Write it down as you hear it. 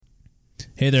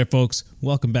Hey there, folks.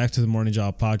 Welcome back to the Morning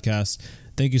Job Podcast.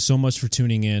 Thank you so much for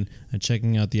tuning in and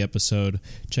checking out the episode,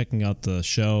 checking out the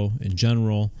show in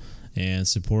general, and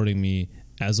supporting me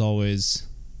as always,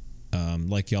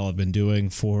 like y'all have been doing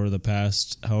for the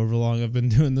past however long I've been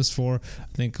doing this for.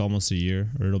 I think almost a year,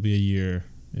 or it'll be a year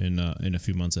in a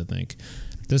few months, I think.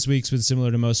 This week's been similar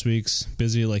to most weeks,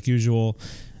 busy like usual,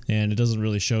 and it doesn't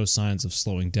really show signs of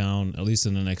slowing down, at least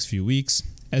in the next few weeks.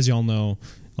 As y'all know,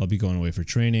 I'll be going away for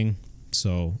training,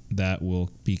 so that will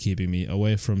be keeping me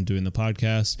away from doing the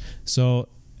podcast. So,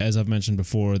 as I've mentioned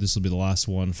before, this will be the last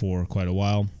one for quite a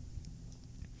while.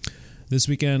 This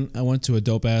weekend, I went to a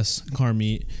dope-ass car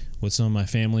meet with some of my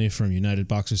family from United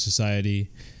Boxer Society.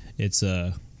 It's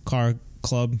a car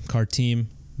club, car team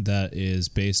that is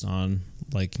based on,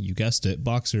 like you guessed it,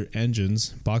 boxer engines,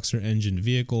 boxer engine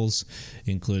vehicles,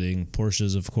 including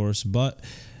Porsches, of course, but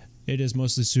it is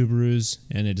mostly Subarus,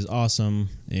 and it is awesome,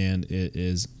 and it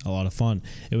is a lot of fun.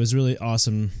 It was really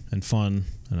awesome and fun,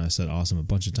 and I said awesome a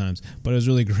bunch of times, but it was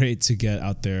really great to get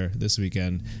out there this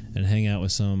weekend and hang out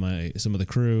with some of the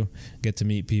crew, get to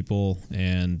meet people,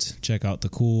 and check out the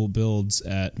cool builds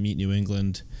at Meet New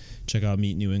England. Check out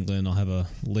Meet New England. I'll have a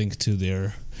link to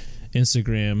their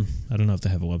Instagram. I don't know if they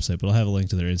have a website, but I'll have a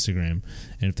link to their Instagram,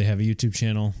 and if they have a YouTube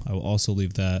channel, I will also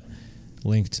leave that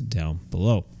linked down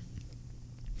below.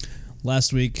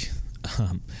 Last week,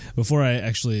 before I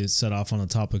actually set off on the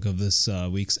topic of this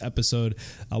week's episode,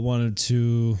 I wanted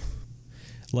to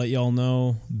let y'all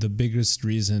know the biggest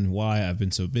reason why I've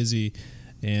been so busy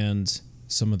and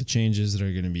some of the changes that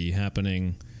are going to be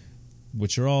happening,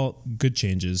 which are all good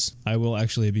changes. I will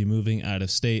actually be moving out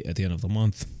of state at the end of the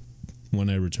month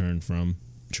when I return from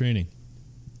training.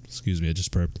 Excuse me, I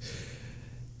just burped.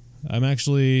 I'm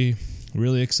actually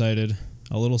really excited.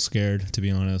 A little scared, to be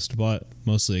honest, but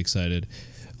mostly excited,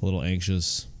 a little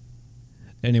anxious.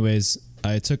 Anyways,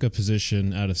 I took a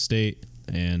position out of state,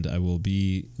 and I will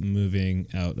be moving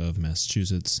out of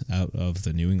Massachusetts, out of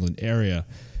the New England area.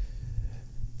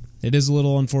 It is a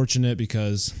little unfortunate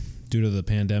because due to the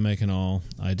pandemic and all,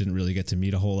 I didn't really get to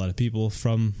meet a whole lot of people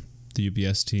from the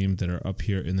UBS team that are up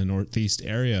here in the Northeast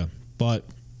area, but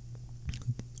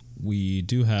we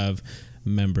do have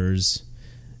members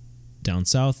down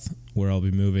south where I'll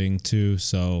be moving to,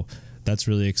 so that's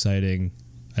really exciting.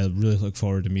 I really look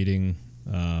forward to meeting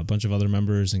a bunch of other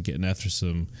members and getting after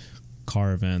some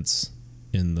car events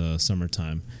in the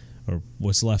summertime, or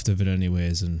what's left of it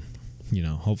anyways, and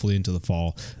hopefully into the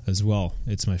fall as well.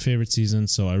 It's my favorite season,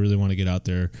 so I really want to get out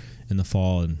there in the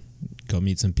fall and go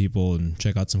meet some people and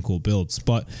check out some cool builds.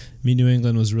 But Meet New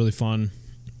England was really fun.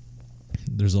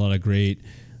 There's a lot of great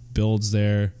builds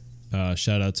there.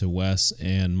 Shout out to Wes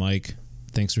and Mike.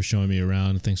 Thanks for showing me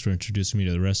around. Thanks for introducing me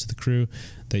to the rest of the crew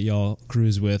that y'all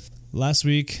cruise with. Last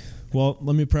week, well,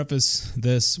 let me preface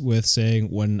this with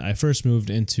saying when I first moved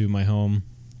into my home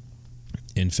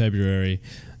in February,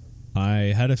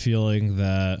 I had a feeling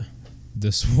that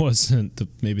this wasn't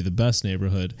maybe the best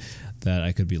neighborhood that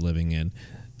I could be living in.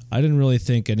 I didn't really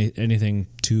think anything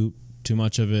too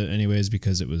much of it anyways,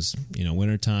 because it was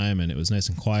wintertime and it was nice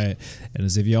and quiet. And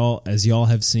as y'all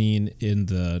have seen in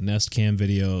the Nest Cam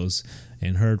videos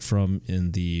and heard from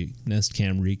in the Nest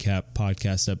Cam recap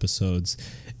podcast episodes,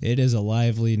 it is a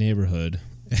lively neighborhood.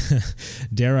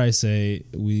 Dare I say,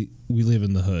 we live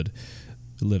in the hood.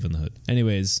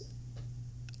 Anyways,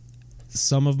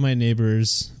 some of my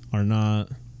neighbors are not,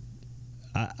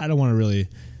 I don't want to really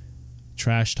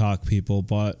trash talk people,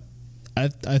 but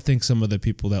I think some of the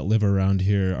people that live around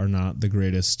here are not the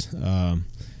greatest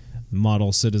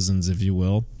model citizens, if you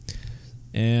will.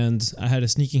 And I had a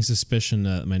sneaking suspicion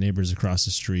that my neighbors across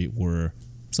the street were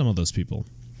some of those people.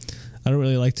 I don't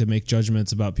really like to make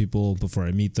judgments about people before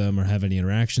I meet them or have any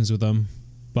interactions with them,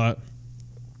 but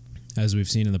as we've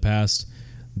seen in the past,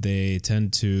 they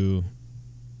tend to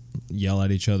yell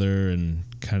at each other and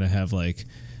kind of have like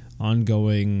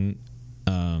ongoing,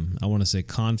 I want to say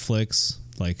conflicts,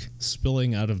 like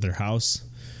spilling out of their house.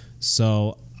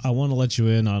 So I want to let you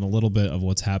in on a little bit of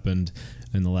what's happened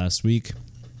in the last week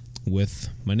with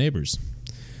my neighbors.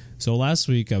 So last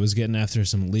week I was getting after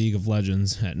some League of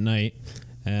Legends at night,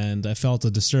 and I felt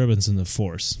a disturbance in the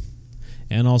force.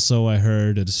 And also I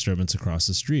heard a disturbance across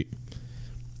the street.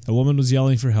 A woman was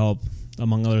yelling for help,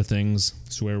 among other things,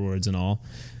 swear words and all.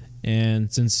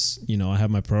 And since, I have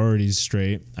my priorities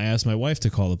straight, I asked my wife to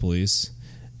call the police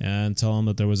and tell them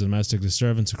that there was a domestic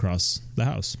disturbance across the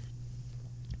house.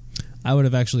 I would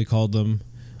have actually called them,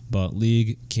 but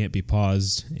League can't be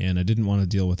paused, and I didn't want to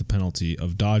deal with the penalty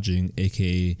of dodging,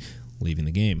 aka leaving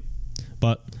the game.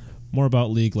 But more about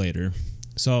League later.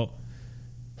 So,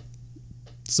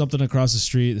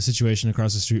 the situation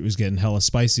across the street was getting hella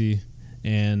spicy,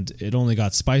 And it only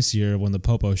got spicier when the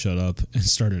popo showed up and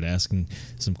started asking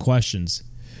some questions.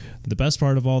 The best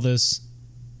part of all this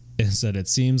is that it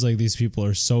seems like these people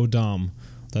are so dumb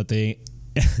that they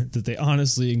that they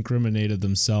honestly incriminated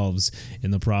themselves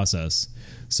in the process.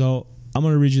 So I'm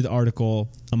going to read you the article.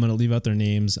 I'm going to leave out their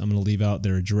names. I'm going to leave out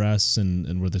their address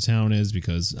and where the town is,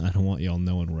 because I don't want y'all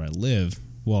knowing where I live.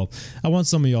 Well, I want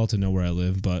some of y'all to know where I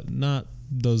live, but not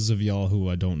those of y'all who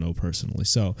I don't know personally.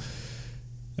 So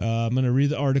I'm going to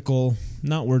read the article,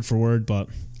 not word for word, but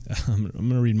I'm going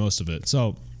to read most of it.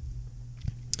 So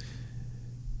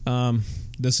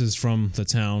this is from the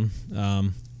town.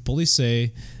 Police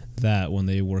say that when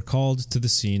they were called to the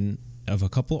scene of a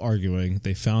couple arguing,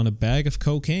 they found a bag of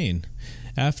cocaine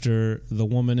after the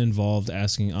woman involved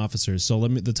asking officers. So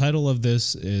the title of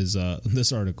this is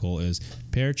this article is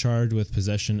 "Pair Charged with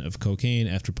Possession of Cocaine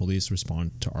After Police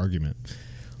Respond to Argument."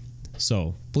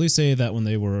 So police say that when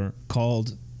they were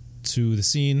called to the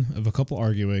scene of a couple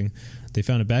arguing, they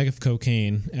found a bag of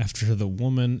cocaine after the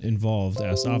woman involved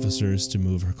asked officers to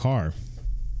move her car.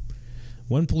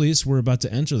 When police were about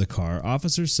to enter the car,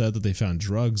 officers said that they found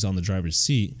drugs on the driver's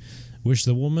seat, which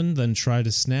the woman then tried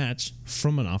to snatch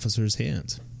from an officer's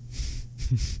hand.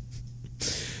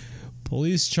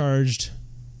 Police charged,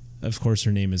 of course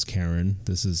her name is Karen,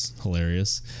 this is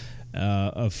hilarious,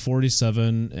 of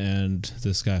 47, and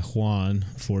this guy Juan,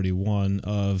 41,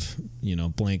 of,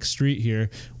 blank street here,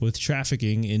 with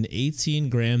trafficking in 18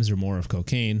 grams or more of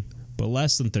cocaine, but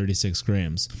less than 36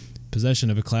 grams,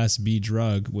 possession of a Class B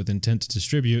drug with intent to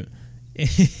distribute,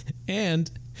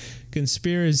 and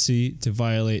conspiracy to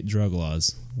violate drug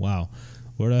laws. Wow.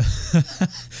 What a...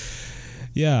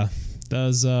 Yeah, that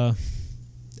was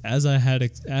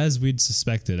as we'd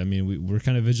suspected. I mean, we're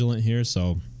kind of vigilant here,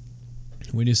 so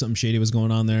we knew something shady was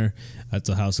going on there at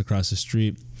the house across the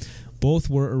street. Both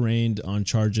were arraigned on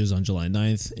charges on July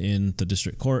 9th in the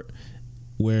district court,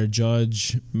 where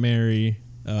Judge Mary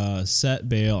set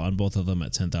bail on both of them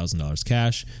at $10,000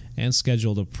 cash and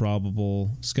scheduled probable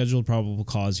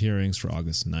cause hearings for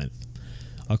August 9th.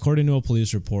 According to a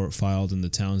police report filed in the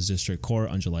town's district court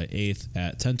on July 8th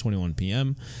at 10:21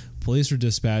 p.m., police were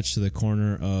dispatched to the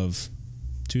corner of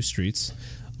two streets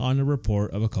on a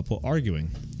report of a couple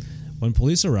arguing. When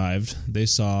police arrived, they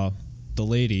saw the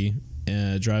lady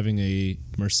driving a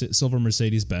silver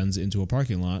Mercedes-Benz into a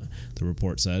parking lot, the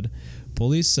report said.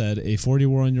 Police said a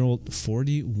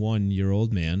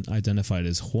 41-year-old man identified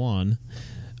as Juan,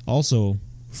 also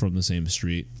from the same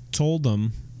street, told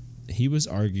them he was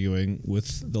arguing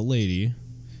with the lady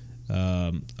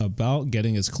about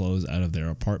getting his clothes out of their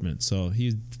apartment. So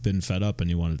he'd been fed up and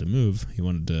he wanted to move. He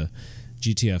wanted to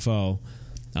GTFO.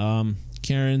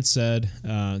 Karen said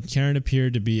Karen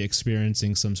appeared to be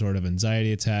experiencing some sort of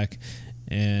anxiety attack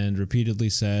and repeatedly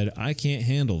said, "I can't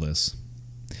handle this,"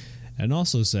 and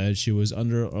also said she was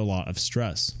under a lot of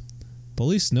stress.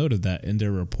 Police noted that in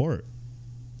their report.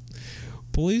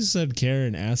 Police said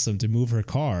Karen asked them to move her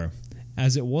car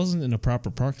as it wasn't in a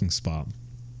proper parking spot.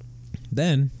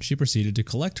 Then she proceeded to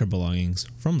collect her belongings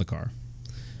from the car.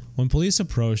 When police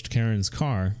approached Karen's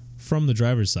car from the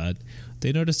driver's side,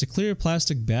 they noticed a clear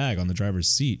plastic bag on the driver's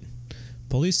seat.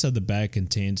 Police said the bag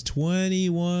contained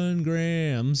 21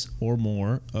 grams or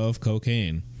more of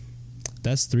cocaine.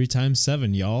 That's 3 times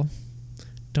 7, y'all.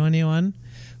 21.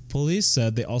 Police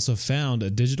said they also found a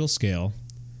digital scale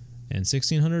and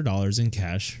 $1,600 in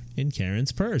cash in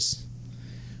Karen's purse.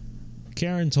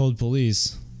 Karen told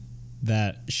police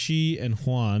that she and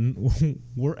Juan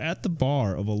were at the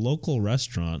bar of a local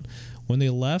restaurant when they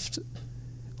left.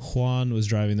 Juan was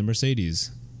driving the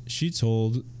Mercedes. She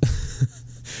told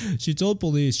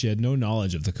police she had no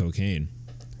knowledge of the cocaine.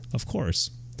 Of course.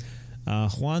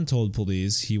 Juan told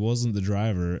police he wasn't the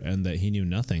driver and that he knew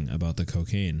nothing about the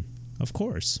cocaine. Of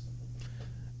course.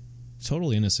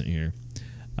 Totally innocent here.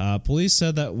 Police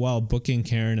said that while booking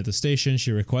Karen at the station,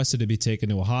 she requested to be taken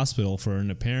to a hospital for an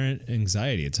apparent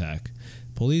anxiety attack.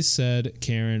 Police said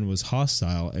Karen was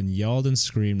hostile and yelled and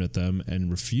screamed at them and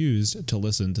refused to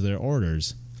listen to their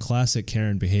orders. Classic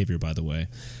Karen behavior, by the way.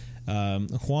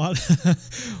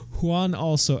 Juan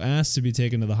also asked to be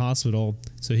taken to the hospital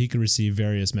so he could receive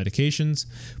various medications.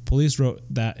 Police wrote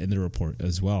that in the report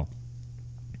as well.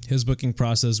 His booking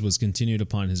process was continued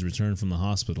upon his return from the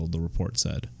hospital, the report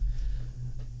said.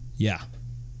 Yeah.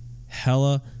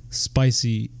 Hella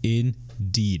spicy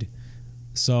indeed.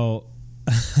 So,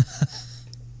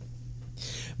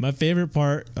 my favorite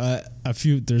part,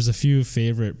 there's a few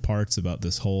favorite parts about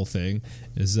this whole thing,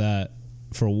 is that,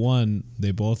 for one, they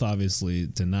both obviously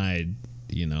denied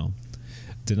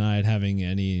having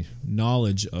any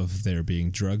knowledge of there being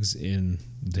drugs in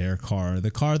their car,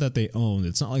 the car that they own.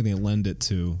 It's not like they lend it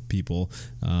to people.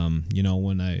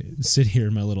 When I sit here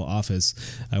in my little office,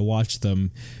 I watch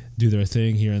them do their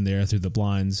thing here and there through the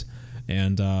blinds,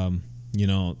 and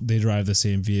they drive the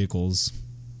same vehicles,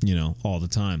 all the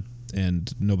time.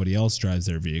 And nobody else drives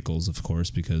their vehicles, of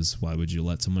course, because why would you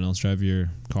let someone else drive your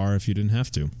car if you didn't have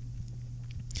to?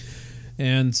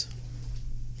 And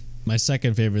my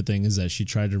second favorite thing is that she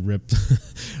tried to rip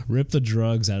the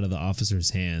drugs out of the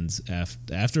officer's hands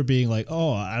after being like,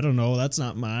 oh, I don't know, that's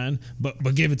not mine,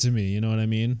 but give it to me, you know what I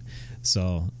mean?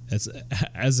 So it's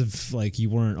as if like you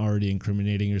weren't already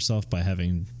incriminating yourself by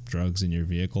having drugs in your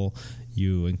vehicle.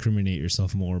 You incriminate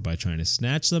yourself more by trying to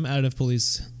snatch them out of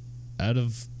police's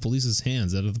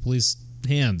hands.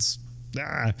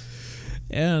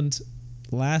 And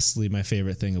lastly, my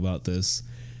favorite thing about this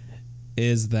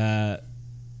is that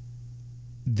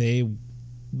they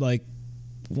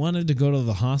wanted to go to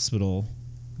the hospital,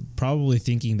 probably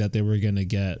thinking that they were going to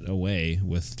get away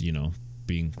with,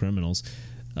 being criminals,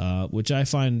 which I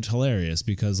find hilarious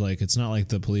because it's not like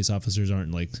the police officers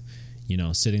aren't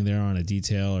sitting there on a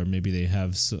detail, or maybe they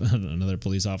have another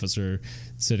police officer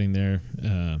sitting there,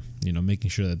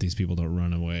 making sure that these people don't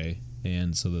run away,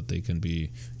 and so that they can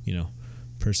be,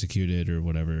 persecuted or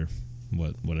whatever.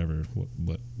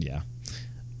 Yeah.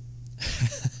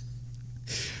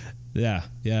 Yeah,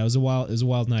 it was a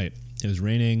wild night. It was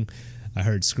raining. I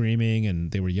heard screaming,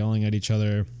 and they were yelling at each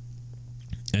other.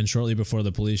 And shortly before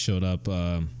the police showed up,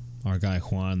 our guy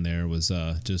Juan there was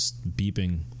just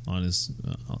beeping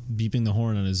the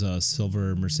horn on his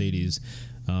silver Mercedes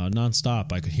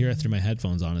nonstop. I could hear it through my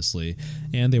headphones, honestly.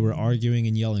 And they were arguing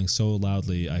and yelling so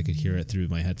loudly I could hear it through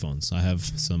my headphones. I have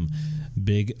some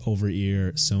big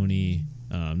over-ear Sony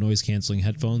noise canceling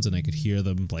headphones, and I could hear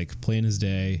them plain as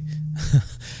day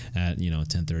at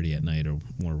 10:30 at night or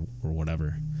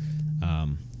whatever.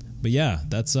 But yeah,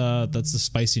 that's the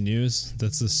spicy news.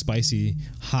 That's the spicy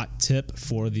hot tip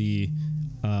for the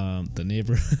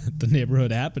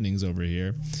neighborhood happenings over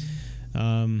here.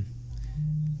 I'm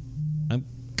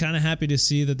kind of happy to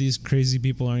see that these crazy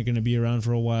people aren't going to be around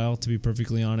for a while, to be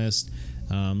perfectly honest.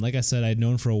 Like I said, I'd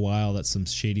known for a while that some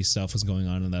shady stuff was going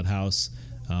on in that house.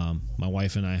 My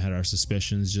wife and I had our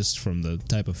suspicions just from the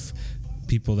type of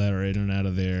people that are in and out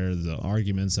of there, the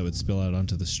arguments that would spill out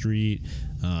onto the street.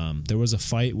 There was a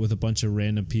fight with a bunch of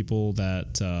random people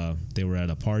that they were at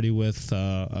a party with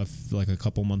a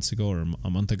couple months ago or a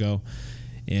month ago.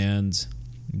 And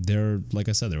they're, like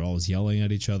I said, they're always yelling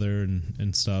at each other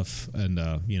and stuff. And,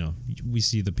 we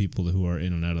see the people who are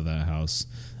in and out of that house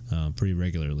pretty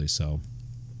regularly. So,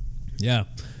 yeah.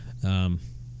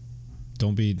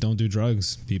 Don't do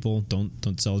drugs, people.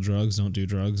 Don't sell drugs. Don't do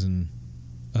drugs, and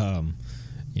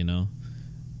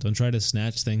don't try to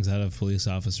snatch things out of police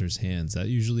officers' hands. That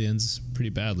usually ends pretty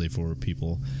badly for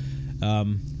people.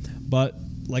 But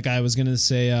like I was gonna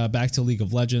say, back to League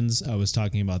of Legends. I was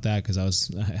talking about that because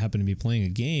I happened to be playing a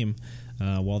game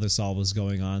while this all was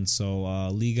going on. So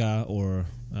Liga, or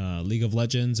League of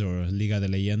Legends, or Liga de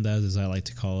Leyendas, as I like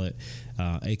to call it,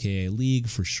 aka League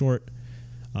for short.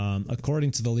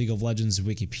 According to the League of Legends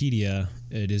Wikipedia,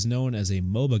 it is known as a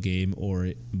MOBA game,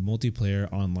 or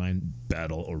multiplayer online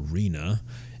battle arena,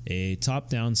 a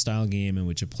top-down style game in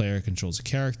which a player controls a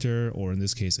character, or in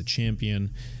this case a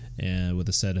champion, and with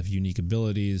a set of unique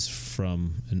abilities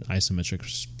from an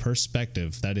isometric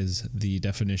perspective. That is the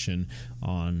definition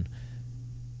on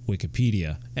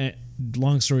Wikipedia. And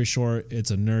long story short,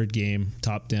 it's a nerd game,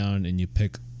 top-down, and you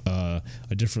pick a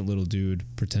different little dude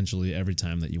potentially every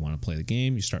time that you want to play the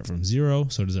game. You start from zero,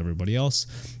 so does everybody else.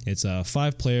 It's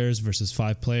 5 players versus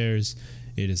 5 players.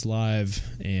 It is live,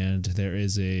 and there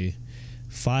is a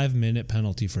 5-minute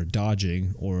penalty for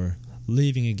dodging or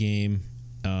leaving a game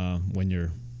when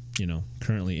you're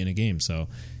currently in a game. So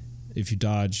if you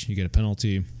dodge, you get a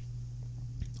penalty.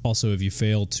 Also, if you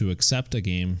fail to accept a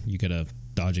game, you get a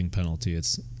dodging penalty.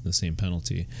 It's the same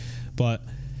penalty. But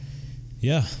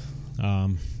yeah,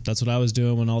 that's what I was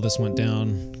doing when all this went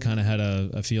down. Kind of had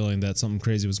a feeling that something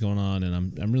crazy was going on,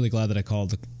 and I'm really glad that I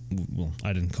called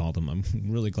I didn't call them. I'm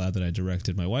really glad that I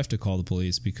directed my wife to call the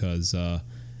police, because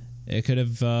it could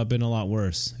have been a lot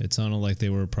worse. It sounded like they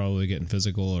were probably getting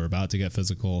physical or about to get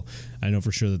physical. I know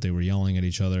for sure that they were yelling at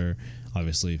each other,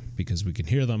 obviously, because we can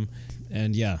hear them.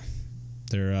 And yeah,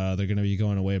 they're going to be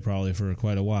going away probably for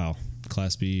quite a while.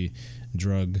 Class B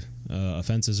drug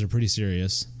offenses are pretty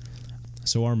serious.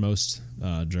 So are most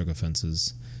drug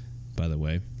offenses, by the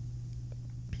way.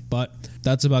 But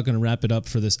that's about going to wrap it up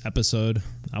for this episode.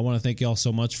 I want to thank you all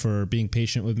so much for being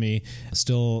patient with me,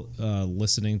 still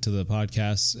listening to the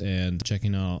podcast and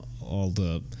checking out all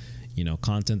the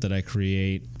content that I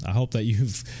create. I hope that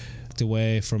you've walked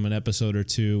away from an episode or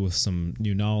two with some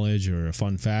new knowledge or a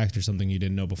fun fact or something you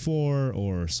didn't know before,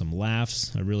 or some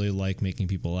laughs. I really like making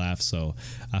people laugh, so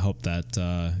I hope that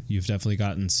you've definitely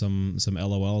gotten some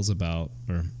LOLs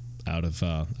out of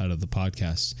the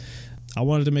podcast. I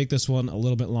wanted to make this one a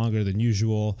little bit longer than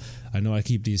usual. I know I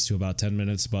keep these to about 10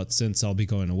 minutes, but since I'll be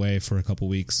going away for a couple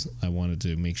weeks, I wanted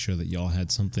to make sure that y'all had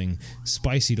something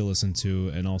spicy to listen to,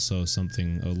 and also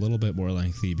something a little bit more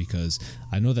lengthy, because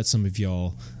I know that some of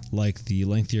y'all like the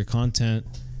lengthier content.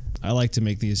 I like to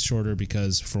make these shorter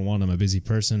because, for one, I'm a busy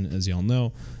person, as y'all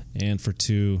know, and for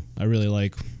two, I really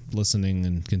like listening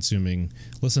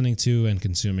to and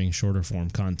consuming shorter form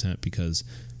content, because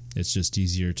it's just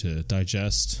easier to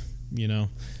digest.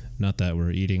 Not that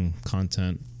we're eating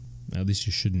content, at least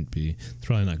you shouldn't be. It's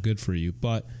probably not good for you,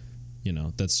 but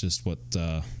that's just what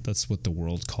the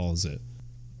world calls it.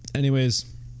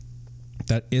 Anyways,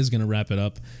 that is going to wrap it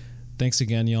up. Thanks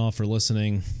again, y'all, for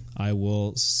listening. I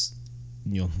won't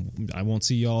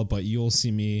see y'all, but you'll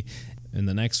see me in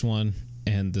the next one.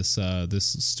 And this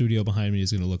studio behind me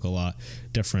is going to look a lot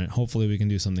different. Hopefully we can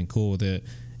do something cool with it.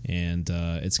 And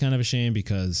it's kind of a shame,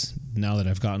 because now that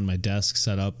I've gotten my desk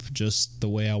set up just the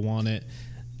way I want it,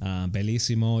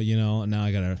 bellissimo, now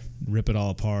I gotta rip it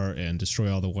all apart and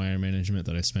destroy all the wire management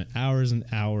that I spent hours and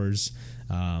hours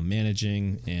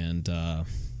managing. And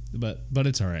but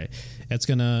it's all right. It's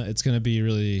gonna be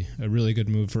a really good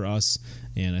move for us,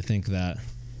 and I think that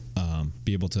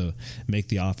be able to make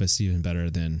the office even better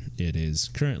than it is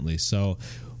currently. So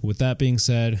with that being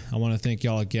said, I want to thank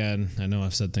y'all again. I know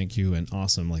I've said thank you and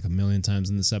awesome like a million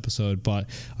times in this episode, but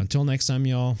until next time,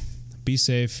 y'all, be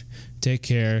safe, take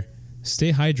care,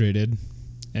 stay hydrated,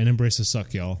 and embrace the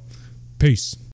suck, y'all. Peace.